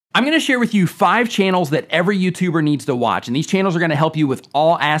I'm gonna share with you 5 channels that every YouTuber needs to watch, and these channels are gonna help you with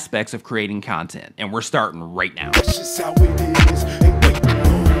all aspects of creating content, and we're starting right now. That's just how it is. Ain't waiting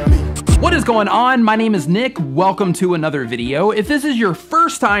on me. What is going on? My name is Nick. Welcome to another video. If this is your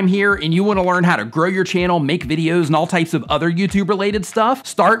first time here and you want to learn how to grow your channel, make videos, and all types of other YouTube related stuff,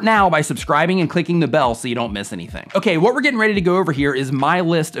 start now by subscribing and clicking the bell so you don't miss anything. Okay, what we're getting ready to go over here is my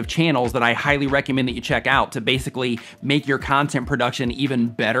list of channels that I highly recommend that you check out to basically make your content production even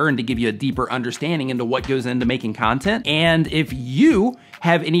better and to give you a deeper understanding into what goes into making content. And if you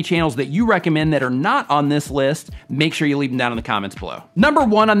have any channels that you recommend that are not on this list, make sure you leave them down in the comments below. Number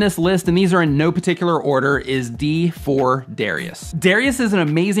 1 on this list, and these are in no particular order, is D4Darius. Darius is an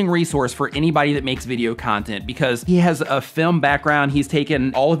amazing resource for anybody that makes video content because he has a film background. He's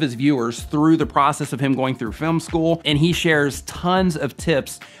taken all of his viewers through the process of him going through film school, and he shares tons of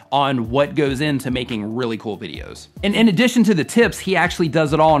tips on what goes into making really cool videos. And in addition to the tips, he actually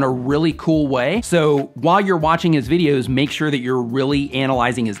does it all in a really cool way. So while you're watching his videos, make sure that you're really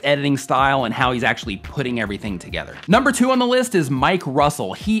analyzing his editing style and how he's actually putting everything together. Number 2 on the list is Mike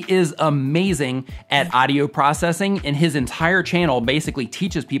Russell. He is amazing at audio processing, and his entire channel basically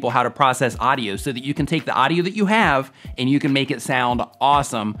teaches people how to process audio so that you can take the audio that you have and you can make it sound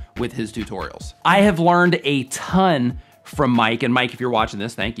awesome with his tutorials. I have learned a ton from Mike, and Mike, if you're watching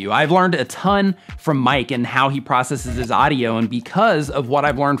this, thank you. I've learned a ton from Mike and how he processes his audio, and because of what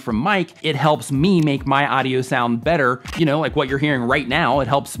I've learned from Mike, it helps me make my audio sound better. You know, like what you're hearing right now, it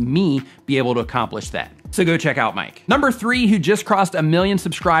helps me be able to accomplish that. So go check out Mike. Number 3, who just crossed 1 million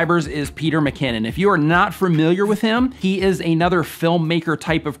subscribers, is Peter McKinnon. If you are not familiar with him, he is another filmmaker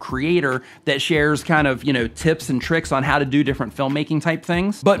type of creator that shares kind of, you know, tips and tricks on how to do different filmmaking type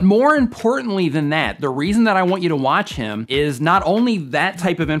things. But more importantly than that, the reason that I want you to watch him is not only that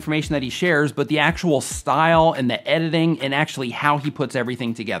type of information that he shares, but the actual style and the editing and actually how he puts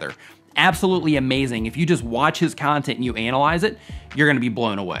everything together. Absolutely amazing. If you just watch his content and you analyze it, you're gonna be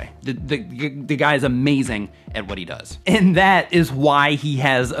blown away. The guy is amazing at what he does. And that is why he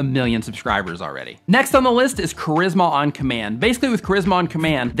has 1 million subscribers already. Next on the list is Charisma on Command. Basically with Charisma on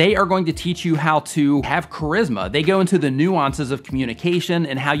Command, they are going to teach you how to have charisma. They go into the nuances of communication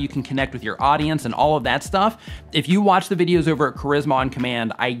and how you can connect with your audience and all of that stuff. If you watch the videos over at Charisma on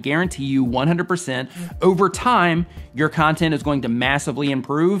Command, I guarantee you 100% over time, your content is going to massively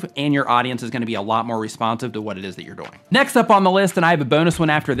improve and your audience is gonna be a lot more responsive to what it is that you're doing. Next up on the list, and I have a bonus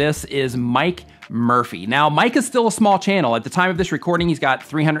one after this, is Mike Murphy. Now, Mike is still a small channel. At the time of this recording, he's got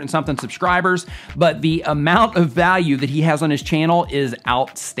 300 and something subscribers, but the amount of value that he has on his channel is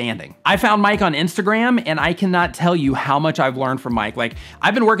outstanding. I found Mike on Instagram, and I cannot tell you how much I've learned from Mike. Like,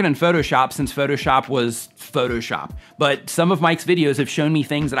 I've been working in Photoshop since Photoshop was Photoshop, but some of Mike's videos have shown me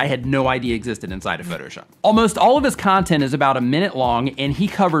things that I had no idea existed inside of Photoshop. Almost all of his content is about 1 minute long, and he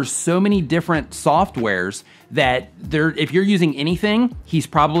covers so many different softwares that if you're using anything, he's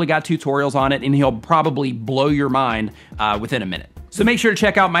probably got tutorials on it, and he'll probably blow your mind within a minute. So make sure to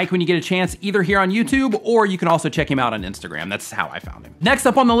check out Mike when you get a chance, either here on YouTube, or you can also check him out on Instagram. That's how I found him. Next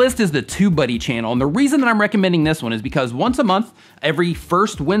up on the list is the TubeBuddy channel. And the reason that I'm recommending this one is because once a month, every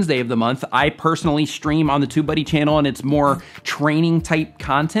first Wednesday of the month, I personally stream on the TubeBuddy channel, and it's more training type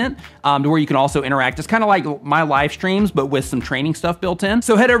content to where you can also interact. It's kind of like my live streams, but with some training stuff built in.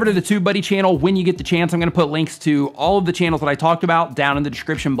 So head over to the TubeBuddy channel when you get the chance. I'm gonna put links to all of the channels that I talked about down in the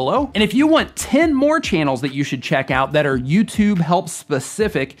description below. And if you want 10 more channels that you should check out that are YouTube help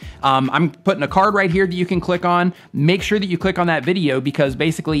specific, I'm putting a card right here that you can click on. Make sure that you click on that video because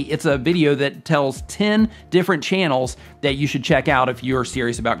basically it's a video that tells 10 different channels that you should check out if you're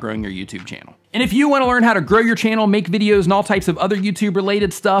serious about growing your YouTube channel. And if you want to learn how to grow your channel, make videos, and all types of other YouTube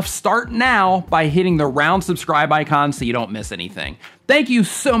related stuff, start now by hitting the round subscribe icon so you don't miss anything. Thank you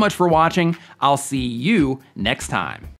so much for watching. I'll see you next time.